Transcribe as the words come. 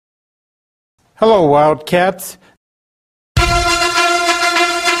Hello, Wildcats.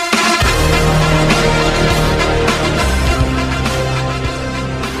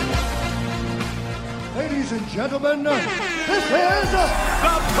 Ladies and gentlemen, this is the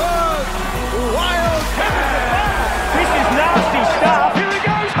Perth Wildcat. This is nasty stuff. Here he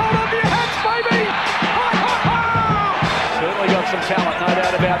goes. Hold on to your hats, baby. Certainly got some talent, no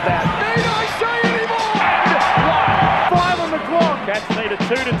doubt about that. Need I say any more? 5 on the clock. Cats need a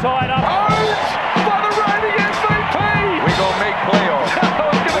 2 to tie it up. For the reigning MVP. We're going to make playoffs.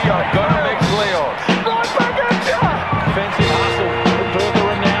 We are going to make playoffs. Right back at ya. Defensive hustle. The Perth are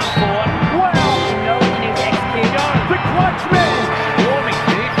renowned for it. Wow. No one can execute. The clutch man. Warming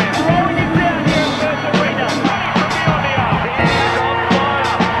defense. Throwing it down here in Perth Arena. Running from beyond the arc. He is on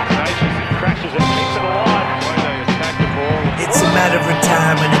fire. Nations crashes and keeps it alive. When they attack the ball. It's a matter of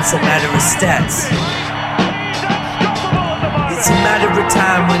time and it's a matter of stats. It's a matter of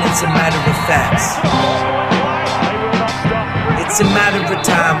time when it's a matter of facts. It's a matter of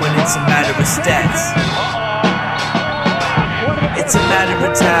time when it's a matter of stats. It's a matter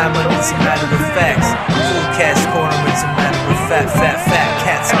of time when it's a matter of facts. Full cast corner, it's a matter of fat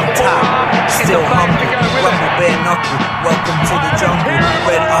cats on top. Still humble, rumble, bare knuckle. Welcome to the jungle.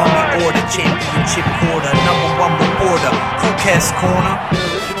 Red Army Order, championship quarter, #1 reporter. Full cast corner.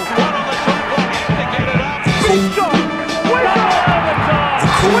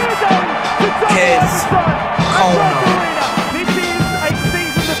 Kids, corner. This is a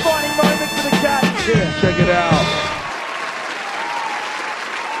season-defining moment for the Cats. Yeah, check it out.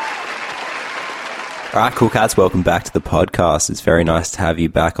 All right, cool cats, welcome back to the podcast. It's very nice to have you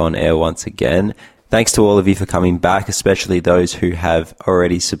back on air once again. Thanks to all of you for coming back, especially those who have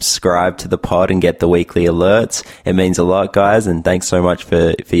already subscribed to the pod and get the weekly alerts. It means a lot, guys, and thanks so much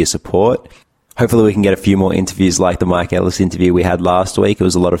for your support. Hopefully we can get a few more interviews like the Mike Ellis interview we had last week. It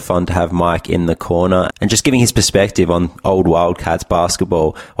was a lot of fun to have Mike in the corner and just giving his perspective on old Wildcats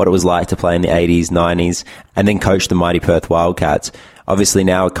basketball, what it was like to play in the 80s, 90s, and then coach the mighty Perth Wildcats. Obviously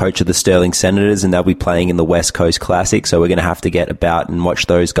now a coach of the Sterling Senators, and they'll be playing in the West Coast Classic, so we're going to have to get about and watch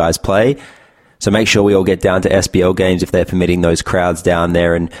those guys play. So make sure we all get down to SBL games if they're permitting those crowds down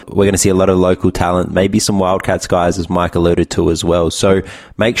there. And we're going to see a lot of local talent, maybe some Wildcats guys, as Mike alluded to as well. So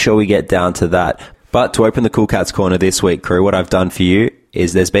make sure we get down to that. But to open the Cool Cats Corner this week, crew, what I've done for you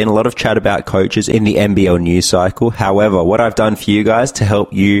is there's been a lot of chat about coaches in the NBL news cycle. However, what I've done for you guys to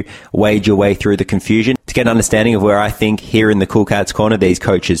help you wade your way through the confusion, to get an understanding of where I think here in the Cool Cats Corner these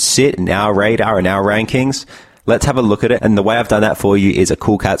coaches sit in our radar and our rankings, let's have a look at it. And the way I've done that for you is a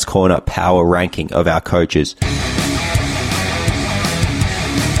Cool Cats Corner power ranking of our coaches.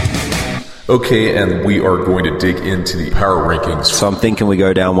 Okay, and we are going to dig into the power rankings. So I'm thinking we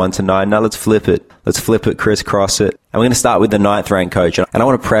go down 1 to 9. Now let's flip it. Let's flip it, crisscross it. And we're going to start with the 9th ranked coach. And I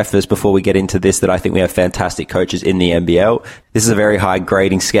want to preface before we get into this that I think we have fantastic coaches in the NBL. This is a very high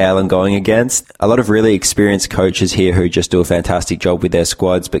grading scale I'm going against. A lot of really experienced coaches here who just do a fantastic job with their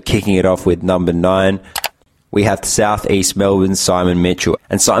squads. But kicking it off with number 9, we have South East Melbourne's Simon Mitchell.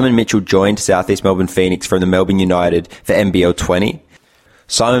 And Simon Mitchell joined South East Melbourne Phoenix from the Melbourne United for NBL 20.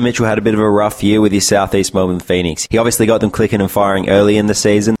 Simon Mitchell had a bit of a rough year with his South East Melbourne Phoenix. He obviously got them clicking and firing early in the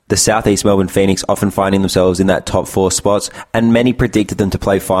season. The South East Melbourne Phoenix often finding themselves in that top 4 spots, and many predicted them to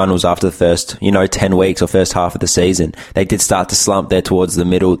play finals after the first, 10 weeks or first half of the season. They did start to slump there towards the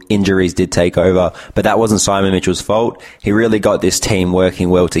middle. Injuries did take over, but that wasn't Simon Mitchell's fault. He really got this team working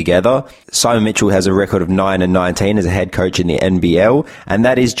well together. Simon Mitchell has a record of 9-19 as a head coach in the NBL, and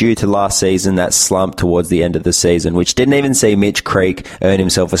that is due to last season, that slump towards the end of the season, which didn't even see Mitch Creek earn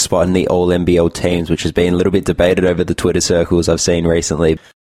himself a spot in the All-NBL teams, which has been a little bit debated over the Twitter circles I've seen recently.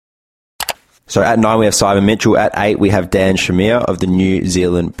 So at 9, we have Simon Mitchell. At 8, we have Dan Shamir of the New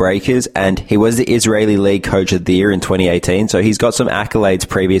Zealand Breakers, and he was the Israeli League Coach of the Year in 2018. So he's got some accolades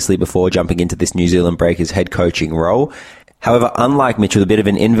previously before jumping into this New Zealand Breakers head coaching role. However, unlike Mitchell, a bit of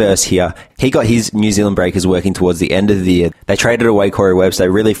an inverse here, he got his New Zealand Breakers working towards the end of the year. They traded away Corey Webster. They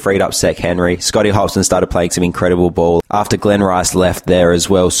really freed up Sek Henry. Scotty Hobson started playing some incredible ball after Glenn Rice left there as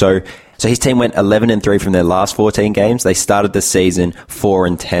well. So his team went 11-3 from their last 14 games. They started the season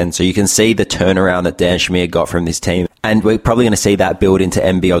 4-10. So you can see the turnaround that Dan Shamir got from this team. And we're probably going to see that build into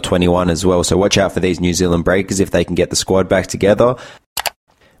NBL21 as well. So watch out for these New Zealand Breakers if they can get the squad back together.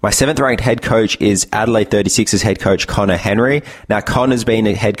 My 7th ranked head coach is Adelaide 36's head coach Connor Henry. Now, Connor's been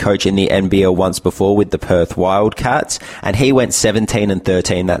a head coach in the NBL once before with the Perth Wildcats, and he went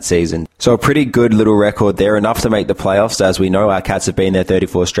 17-13 that season. So a pretty good little record there, enough to make the playoffs. As we know, our Cats have been there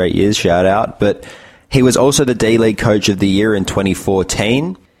 34 straight years, shout out. But he was also the D-League Coach of the Year in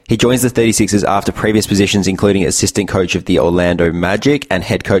 2014. He joins the 36ers after previous positions including assistant coach of the Orlando Magic and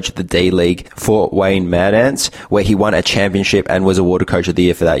head coach of the D-League Fort Wayne Mad Ants, where he won a championship and was awarded Coach of the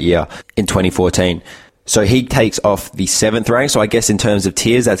Year for that year in 2014. So he takes off the 7th rank. So I guess in terms of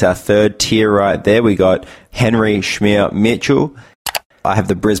tiers, that's our 3rd tier right there. We got Henry Schmier Mitchell. I have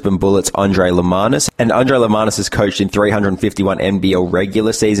the Brisbane Bullets' Andre Lemanis. And Andre Lemanis has coached in 351 NBL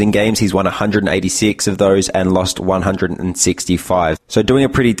regular season games. He's won 186 of those and lost 165. So doing a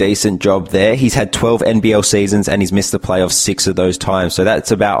pretty decent job there. He's had 12 NBL seasons and he's missed the playoffs 6 of those times. So that's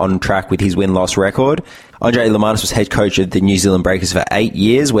about on track with his win-loss record. Andre Lemanis was head coach of the New Zealand Breakers for 8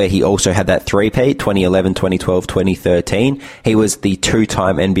 years, where he also had that three-peat, 2011, 2012, 2013. He was the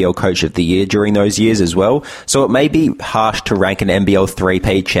 2-time NBL Coach of the Year during those years as well. So it may be harsh to rank an NBL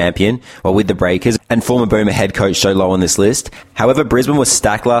three-peat champion with the Breakers and former Boomer head coach so low on this list. However, Brisbane was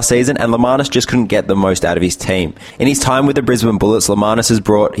stacked last season and Lemanis just couldn't get the most out of his team. In his time with the Brisbane Bullets, Lemanis has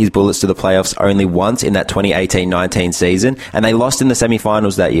brought his Bullets to the playoffs only once in that 2018-19 season, and they lost in the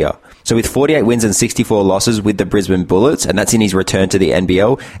semi-finals that year. So with 48 wins and 64 losses with the Brisbane Bullets, and that's in his return to the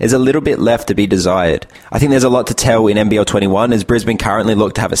NBL, there's a little bit left to be desired. I think there's a lot to tell in NBL21 as Brisbane currently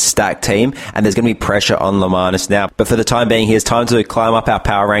look to have a stacked team, and there's going to be pressure on Lemanis now. But for the time being, he has time to climb up our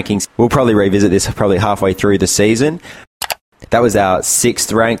power rankings. We'll probably revisit this probably halfway through the season. That was our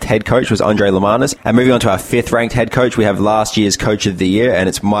 6th ranked head coach, was Andre Lemanis. And moving on to our 5th ranked head coach, we have last year's Coach of the Year, and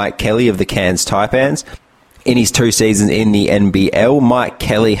it's Mike Kelly of the Cairns Taipans. In his 2 seasons in the NBL, Mike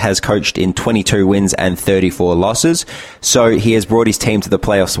Kelly has coached in 22 wins and 34 losses. So he has brought his team to the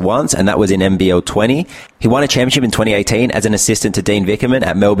playoffs once, and that was in NBL 20. He won a championship in 2018 as an assistant to Dean Vickerman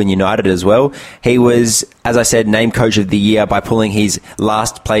at Melbourne United as well. He was, as I said, named Coach of the Year by pulling his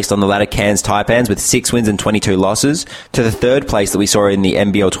last placed on the ladder Cairns Taipans with 6 wins and 22 losses to the 3rd place that we saw in the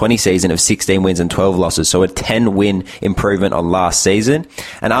NBL 20 season of 16 wins and 12 losses. So a 10-win improvement on last season.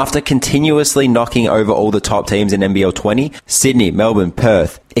 And after continuously knocking over all the top teams in NBL 20, Sydney, Melbourne,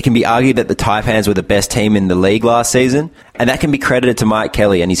 Perth, it can be argued that the Taipans were the best team in the league last season, and that can be credited to Mike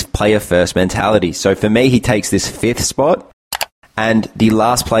Kelly and his player-first mentality. So for me, he takes this 5th spot, and the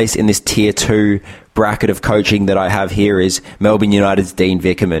last place in this Tier 2 bracket of coaching that I have here is Melbourne United's Dean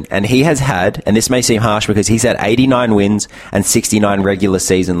Vickerman. And he has had, and this may seem harsh because he's had 89 wins and 69 regular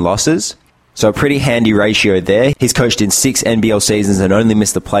season losses. So a pretty handy ratio there. He's coached in 6 NBL seasons and only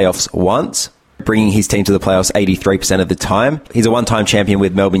missed the playoffs once, bringing his team to the playoffs 83% of the time. He's a one-time champion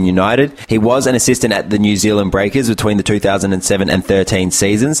with Melbourne United. He was an assistant at the New Zealand Breakers between the 2007 and 13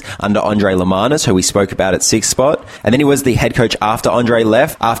 seasons under Andre Lemanis, who we spoke about at 6th spot. And then he was the head coach after Andre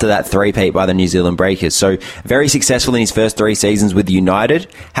left, after that three-peat by the New Zealand Breakers. So very successful in his first 3 seasons with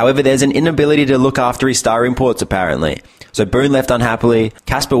United. However, there's an inability to look after his star imports, apparently. So Boone left unhappily,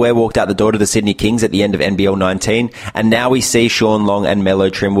 Casper Ware walked out the door to the Sydney Kings at the end of NBL 19, and now we see Sean Long and Melo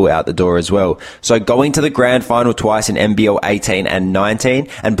Trimble out the door as well. So going to the grand final twice in NBL 18 and 19,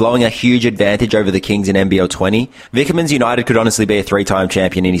 and blowing a huge advantage over the Kings in NBL 20, Vickerman's United could honestly be a 3-time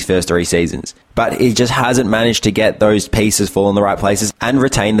champion in his first 3 seasons. But he just hasn't managed to get those pieces fall in the right places and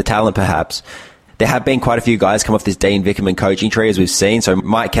retain the talent perhaps. There have been quite a few guys come off this Dean Vickerman coaching tree, as we've seen. So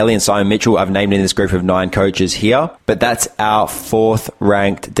Mike Kelly and Simon Mitchell I've named in this group of 9 coaches here. But that's our 4th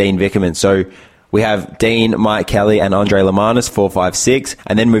ranked Dean Vickerman. So we have Dean, Mike Kelly, and Andre Lemanis, 4, 5, 6.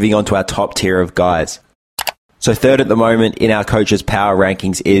 And then moving on to our top tier of guys. So 3rd at the moment in our coaches' power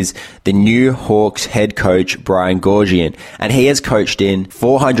rankings is the new Hawks head coach, Brian Goorjian. And he has coached in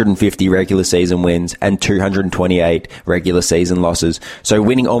 450 regular season wins and 228 regular season losses. So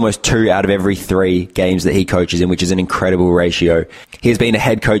winning almost 2 out of every 3 games that he coaches in, which is an incredible ratio. He has been a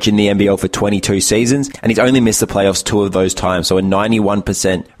head coach in the NBL for 22 seasons, and he's only missed the playoffs 2 of those times. So a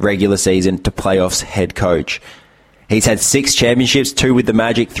 91% regular season to playoffs head coach. He's had 6 championships, 2 with the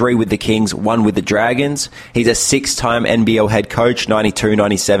Magic, 3 with the Kings, 1 with the Dragons. He's a 6-time NBL head coach, 92,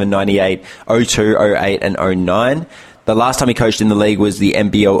 97, 98, 02, 08, and 09. The last time he coached in the league was the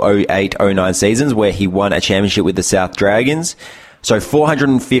NBL 08-09 seasons, where he won a championship with the South Dragons. So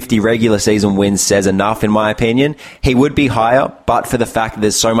 450 regular season wins says enough, in my opinion. He would be higher, but for the fact that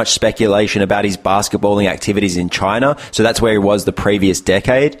there's so much speculation about his basketballing activities in China, so that's where he was the previous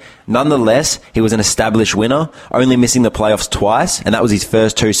decade. Nonetheless, he was an established winner, only missing the playoffs twice, and that was his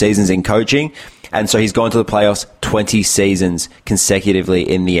first 2 seasons in coaching. And so he's gone to the playoffs 20 seasons consecutively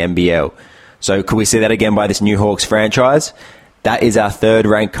in the NBL. So could we see that again by this new Hawks franchise? That is our 3rd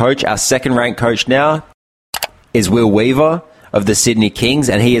ranked coach. Our 2nd ranked coach now is Will Weaver of the Sydney Kings,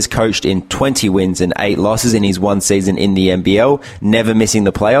 and he has coached in 20 wins and 8 losses in his 1 season in the NBL, never missing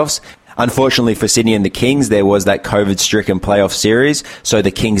the playoffs. Unfortunately for Sydney and the Kings, there was that COVID-stricken playoff series, so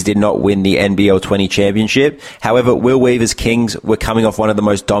the Kings did not win the NBL20 championship. However, Will Weaver's Kings were coming off one of the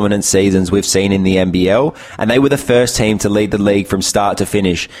most dominant seasons we've seen in the NBL, and they were the first team to lead the league from start to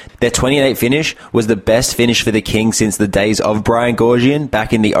finish. Their 28 finish was the best finish for the Kings since the days of Brian Goorjian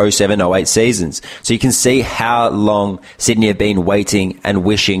back in the 07-08 seasons. So you can see how long Sydney have been waiting and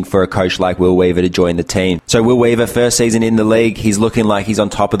wishing for a coach like Will Weaver to join the team. So Will Weaver, first season in the league, he's looking like he's on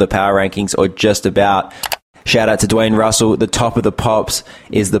top of the power rankings, or just about. Shout out to Dwayne Russell. The top of the pops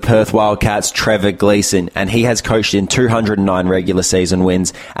is the Perth Wildcats' Trevor Gleeson, and he has coached in 209 regular season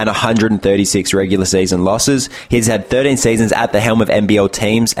wins and 136 regular season losses. He's had 13 seasons at the helm of NBL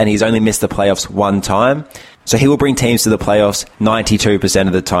teams, and he's only missed the playoffs one time. So he will bring teams to the playoffs 92%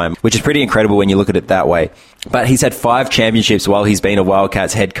 of the time, which is pretty incredible when you look at it that way. But he's had 5 championships while he's been a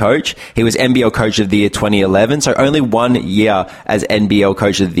Wildcats head coach. He was NBL Coach of the Year 2011, so only 1 year as NBL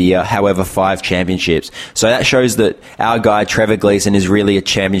Coach of the Year, however 5 championships. So that shows that our guy Trevor Gleeson is really a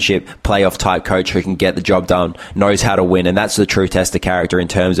championship playoff type coach who can get the job done, knows how to win, and that's the true test of character in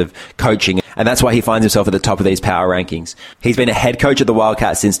terms of coaching. And that's why he finds himself at the top of these power rankings. He's been a head coach of the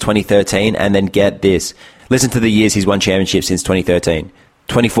Wildcats since 2013, and then get this. Listen to the years he's won championships since 2013.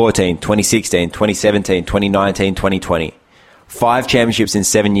 2014, 2016, 2017, 2019, 2020. 5 championships in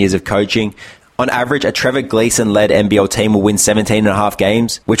 7 years of coaching. On average, a Trevor Gleeson-led NBL team will win 17.5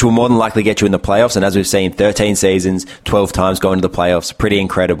 games, which will more than likely get you in the playoffs. And as we've seen, 13 seasons, 12 times going to the playoffs. Pretty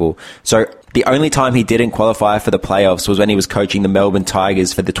incredible. So the only time he didn't qualify for the playoffs was when he was coaching the Melbourne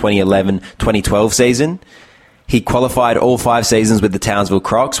Tigers for the 2011-2012 season. He qualified all 5 seasons with the Townsville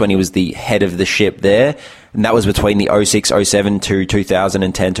Crocs when he was the head of the ship there. And that was between the 06-07 to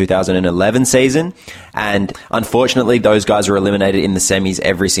 2010-2011 season. And unfortunately, those guys were eliminated in the semis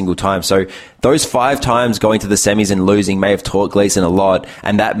every single time. So those 5 times going to the semis and losing may have taught Gleeson a lot.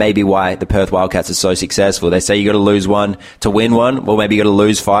 And that may be why the Perth Wildcats are so successful. They say you got to lose 1 to win 1. Well, maybe you got to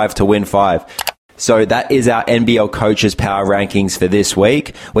lose 5 to win 5. So that is our NBL Coaches Power Rankings for this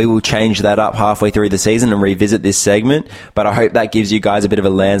week. We will change that up halfway through the season and revisit this segment, but I hope that gives you guys a bit of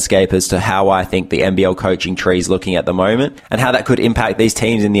a landscape as to how I think the NBL coaching tree is looking at the moment and how that could impact these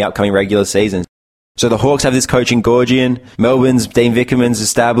teams in the upcoming regular season. So the Hawks have this coach in Goorjian. Melbourne's Dean Vickerman's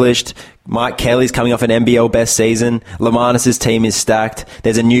established. Mike Kelly's coming off an NBL best season. Lamanis' team is stacked.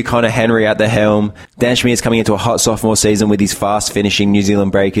 There's a new Connor Henry at the helm. Dan Schmier's coming into a hot sophomore season with his fast finishing New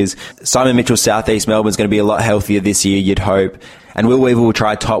Zealand Breakers. Simon Mitchell's Southeast Melbourne's going to be a lot healthier this year, you'd hope. And Will Weaver will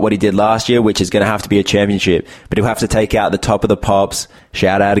try to top what he did last year, which is going to have to be a championship. But he'll have to take out the top of the pops.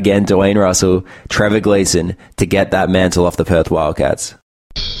 Shout out again, Dwayne Russell, Trevor Gleeson, to get that mantle off the Perth Wildcats.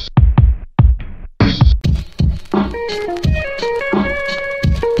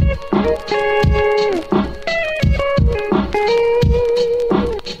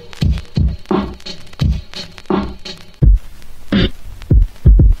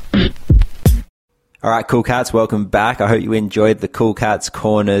 All right, Cool Cats, welcome back. I hope you enjoyed the Cool Cats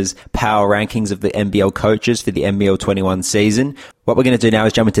Corners power rankings of the NBL coaches for the NBL21 season. What we're going to do now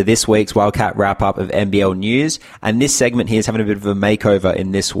is jump into this week's Wildcat wrap-up of NBL news, and this segment here is having a bit of a makeover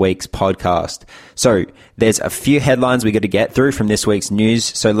in this week's podcast. So there's a few headlines we got to get through from this week's news,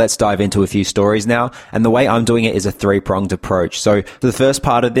 so let's dive into a few stories now. And the way I'm doing it is a 3-pronged approach. So the first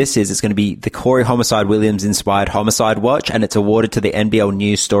part of this is it's going to be the Corey Homicide Williams inspired Homicide Watch, and it's awarded to the NBL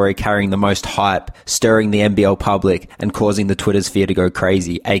news story carrying the most hype, stirring the NBL public, and causing the Twitter sphere to go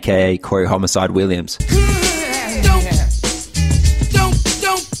crazy, aka Corey Homicide Williams.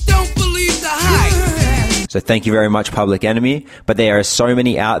 So thank you very much, Public Enemy. But there are so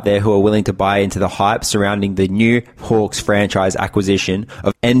many out there who are willing to buy into the hype surrounding the new Hawks franchise acquisition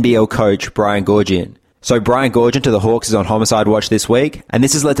of NBL coach Brian Goorjian. So Brian Goorjian to the Hawks is on Homicide Watch this week, and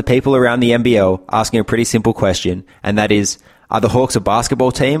this has led to people around the NBL asking a pretty simple question, and that is, are the Hawks a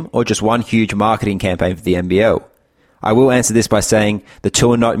basketball team or just one huge marketing campaign for the NBL? I will answer this by saying the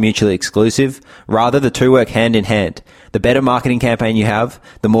two are not mutually exclusive. Rather, the two work hand in hand. The better marketing campaign you have,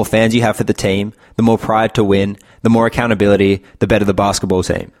 the more fans you have for the team, the more pride to win, the more accountability, the better the basketball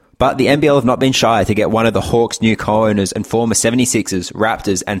team. But the NBL have not been shy to get one of the Hawks' new co-owners and former 76ers,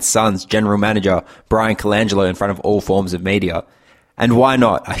 Raptors and Suns general manager, Brian Colangelo, in front of all forms of media. And why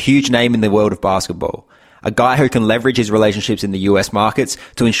not? A huge name in the world of basketball. A guy who can leverage his relationships in the US markets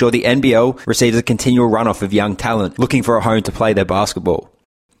to ensure the NBL receives a continual runoff of young talent looking for a home to play their basketball.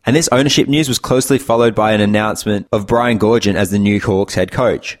 And this ownership news was closely followed by an announcement of Brian Goorjian as the new Hawks head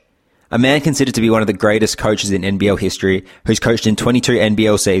coach. A man considered to be one of the greatest coaches in NBL history, who's coached in 22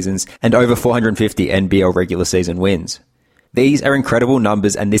 NBL seasons and over 450 NBL regular season wins. These are incredible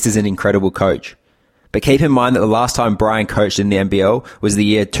numbers, and this is an incredible coach. But keep in mind that the last time Brian coached in the NBL was the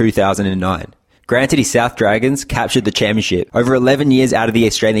year 2009. Granted, his South Dragons captured the championship. Over 11 years out of the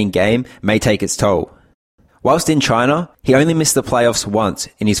Australian game may take its toll. Whilst in China, he only missed the playoffs once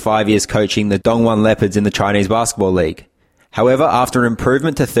in his 5 years coaching the Dongwon Leopards in the Chinese Basketball League. However, after an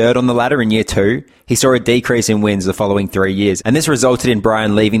improvement to third on the ladder in year 2, he saw a decrease in wins the following 3 years, and this resulted in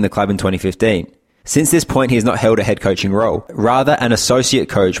Brian leaving the club in 2015. Since this point, he has not held a head coaching role, rather an associate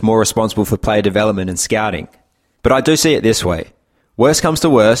coach more responsible for player development and scouting. But I do see it this way. Worst comes to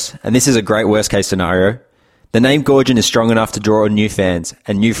worst, and this is a great worst case scenario, the name Goorjian is strong enough to draw new fans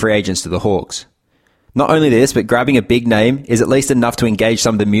and new free agents to the Hawks. Not only this, but grabbing a big name is at least enough to engage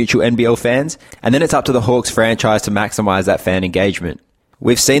some of the mutual NBL fans, and then it's up to the Hawks franchise to maximise that fan engagement.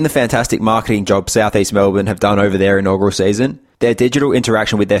 We've seen the fantastic marketing job South East Melbourne have done over their inaugural season. Their digital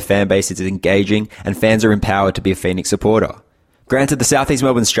interaction with their fan base is engaging, and fans are empowered to be a Phoenix supporter. Granted, the South East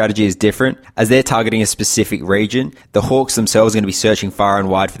Melbourne strategy is different, as they're targeting a specific region. The Hawks themselves are going to be searching far and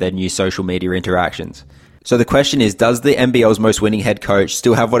wide for their new social media interactions. So the question is, does the NBL's most winning head coach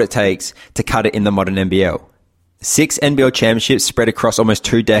still have what it takes to cut it in the modern NBL? 6 NBL championships spread across almost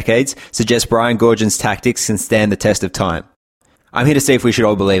 2 decades suggest Brian Goorjian's tactics can stand the test of time. I'm here to see if we should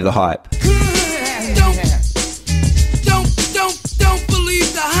all believe the hype. Don't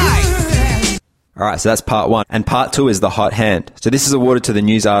believe the hype. Alright, so that's part 1. And part 2 is the hot hand. So this is awarded to the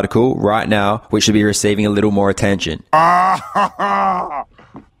news article right now, which should be receiving a little more attention. Oh,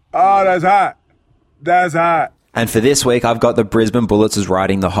 that's hot. That's hot. And for this week, I've got the Brisbane Bullets as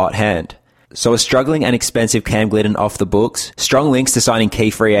riding the hot hand. So a struggling and expensive Cam Glidden off the books, strong links to signing key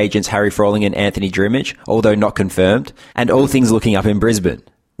free agents Harry Frawling and Anthony Drimmich, although not confirmed, and all things looking up in Brisbane.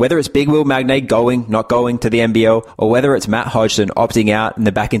 Whether it's Big Will Magnay going, not going to the NBL, or whether it's Matt Hodgson opting out and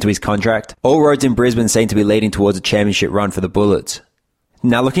they're back into his contract, all roads in Brisbane seem to be leading towards a championship run for the Bullets.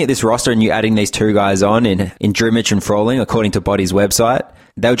 Now looking at this roster and you adding these 2 guys on in Drimmich and Frawling, according to Body's website,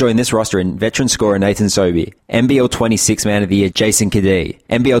 they'll join this roster in veteran scorer Nathan Sobey, NBL 26 Man of the Year Jason Kadee,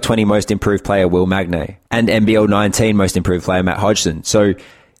 NBL 20 Most Improved Player Will Magnay, and NBL 19 Most Improved Player Matt Hodgson. So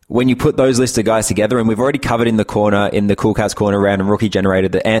when you put those list of guys together, and we've already covered in the corner, in the Cool Cats Corner round and Rookie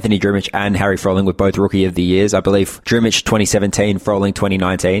Generated, that Anthony Drimmich and Harry Frawling were both Rookie of the Years. I believe Drimmich 2017, Frawling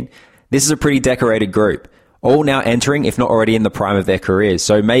 2019. This is a pretty decorated group. All now entering, if not already in the prime of their careers.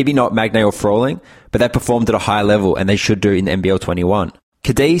 So maybe not Magnay or Frawling, but they performed at a high level, and they should do in NBL 21.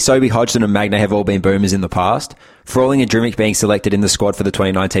 Kadee, Sobey, Hodgson and Magnay have all been boomers in the past. Frawling and Drimmich being selected in the squad for the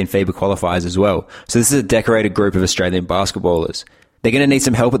 2019 FIBA qualifiers as well. So this is a decorated group of Australian basketballers. They're going to need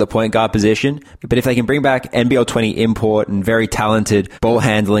some help at the point guard position, but if they can bring back NBL 20 import and very talented ball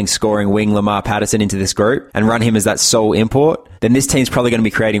handling, scoring wing Lamar Patterson into this group and run him as that sole import, then this team's probably going to be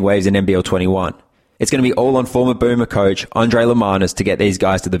creating waves in NBL 21. It's going to be all on former Boomer coach Andre Lamanis to get these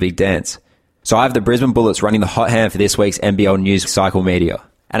guys to the big dance. So I have the Brisbane Bullets running the hot hand for this week's NBL News Cycle Media.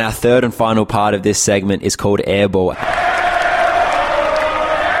 And our third and final part of this segment is called Airball.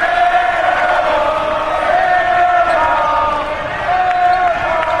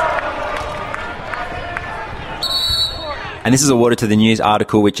 And this is awarded to the news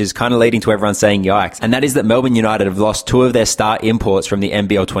article, which is kind of leading to everyone saying yikes. And that is that Melbourne United have lost 2 of their star imports from the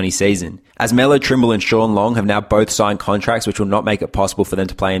NBL 20 season. As Melo Trimble and Sean Long have now both signed contracts which will not make it possible for them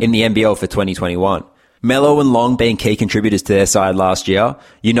to play in the NBL for 2021. Melo and Long being key contributors to their side last year,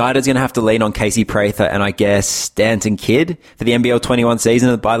 United's going to have to lean on Casey Prather and I guess Stanton Kidd for the NBL 21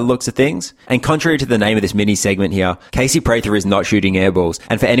 season by the looks of things. And contrary to the name of this mini segment here, Casey Prather is not shooting air balls.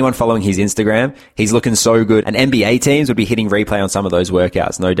 And for anyone following his Instagram, he's looking so good. And NBA teams would be hitting replay on some of those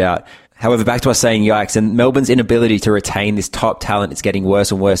workouts, no doubt. However, back to us saying yikes, and Melbourne's inability to retain this top talent is getting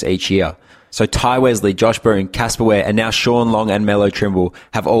worse and worse each year. So Ty Wesley, Josh Boone, Casper Ware, and now Sean Long and Melo Trimble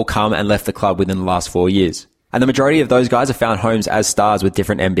have all come and left the club within the last 4 years. And the majority of those guys have found homes as stars with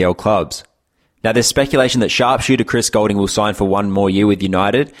different NBL clubs. Now there's speculation that sharpshooter Chris Golding will sign for 1 more year with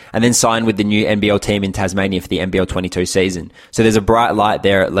United and then sign with the new NBL team in Tasmania for the NBL 22 season. So there's a bright light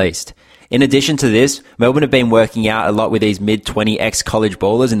there at least. In addition to this, Melbourne have been working out a lot with these mid-20 ex-college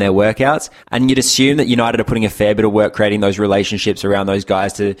ballers in their workouts, and you'd assume that United are putting a fair bit of work creating those relationships around those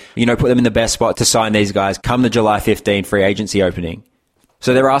guys to, put them in the best spot to sign these guys come the July 15 free agency opening.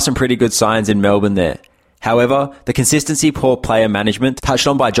 So there are some pretty good signs in Melbourne there. However, the consistency poor player management touched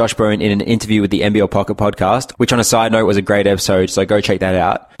on by Josh Boone in an interview with the NBL Pocket podcast, which on a side note was a great episode, so go check that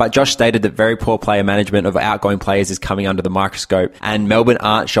out. But Josh stated that very poor player management of outgoing players is coming under the microscope, and Melbourne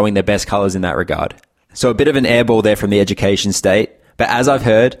aren't showing their best colours in that regard. So a bit of an airball there from the education state, but as I've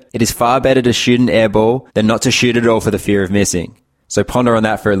heard, it is far better to shoot an airball than not to shoot at all for the fear of missing. So ponder on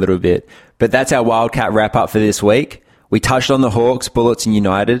that for a little bit. But that's our Wildcat wrap up for this week. We touched on the Hawks, Bullets and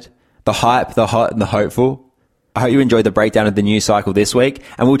United. The the hype, the hot, and the hopeful. I hope you enjoyed the breakdown of the news cycle this week,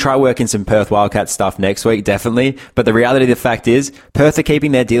 and we'll try working some Perth Wildcat stuff next week, definitely. But the reality of the fact is, Perth are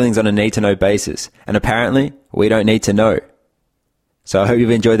keeping their dealings on a need-to-know basis, and apparently, we don't need to know. So I hope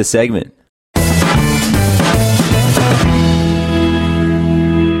you've enjoyed the segment.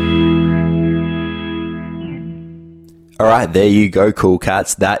 Alright, there you go, cool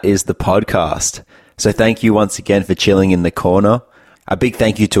cats. That is the podcast. So thank you once again for chilling in the corner. A big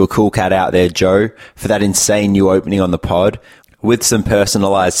thank you to a cool cat out there, Joe, for that insane new opening on the pod, with some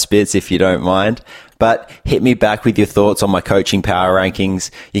personalized spits if you don't mind. But hit me back with your thoughts on my coaching power rankings.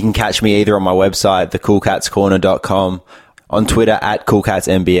 You can catch me either on my website, thecoolcatscorner.com, on Twitter at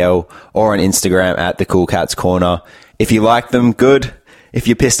coolcatsnbl, or on Instagram at thecoolcatscorner. If you like them, good. If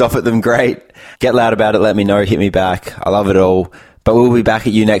you're pissed off at them, great. Get loud about it, let me know, hit me back. I love it all. But we'll be back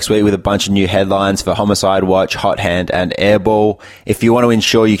at you next week with a bunch of new headlines for Homicide Watch, Hot Hand, and Airball. If you want to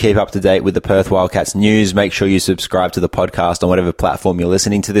ensure you keep up to date with the Perth Wildcats news, make sure you subscribe to the podcast on whatever platform you're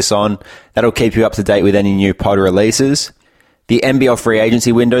listening to this on. That'll keep you up to date with any new pod releases. The NBL free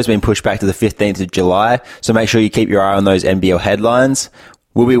agency window has been pushed back to the 15th of July, so make sure you keep your eye on those NBL headlines.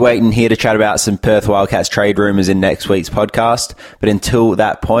 We'll be waiting here to chat about some Perth Wildcats trade rumours in next week's podcast. But until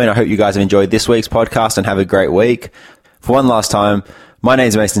that point, I hope you guys have enjoyed this week's podcast and have a great week. For one last time, my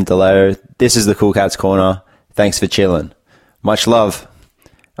name's Mason DeLeo. This is the Cool Cats Corner. Thanks for chilling. Much love.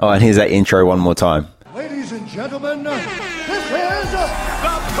 Oh, and here's that intro one more time. Ladies and gentlemen, this is The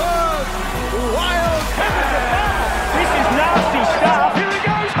Perth Wildcat. This is nasty stuff. Here he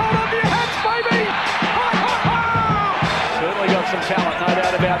goes. Hold on to your hats, baby. Certainly got some talent, no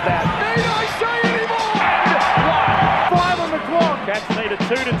doubt about that. Need I say any more? 5 on the clock. Cats need a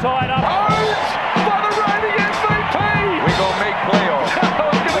 2 to tie it up. For the reigning MVP. We're going to make playoffs.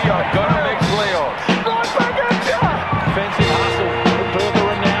 We are going to make playoffs. Right back at ya. Defensive hustle. The Perth are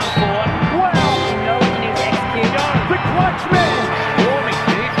renowned for it. Wow. Knowing his execute. The clutch man. Warming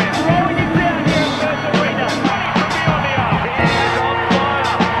defense. Throwing it down here in Perth Arena. Money from beyond the arc. He is on fire.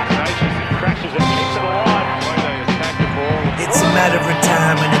 Nations crashes and keeps it alive. When they attack the ball. It's a matter of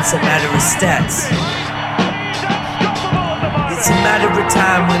time and it's a matter of stats. It's a matter of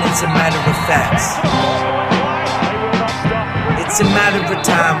time when it's a matter of facts. It's a matter of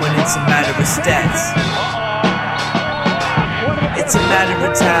time when it's a matter of stats. It's a matter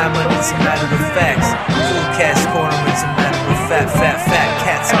of time when it's a matter of facts. Full cast corner, it's a matter of fat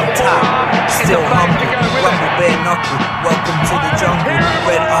cats on top. Still humble, rumble, bare knuckle. Welcome to the jungle.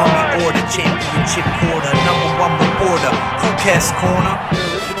 Red Army Order, championship quarter, #1 reporter. Cool cast corner.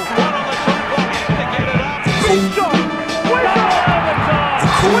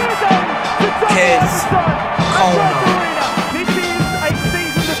 Kids, corner. This is a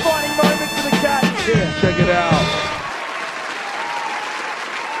season-defining moment for the Cats. Check it out.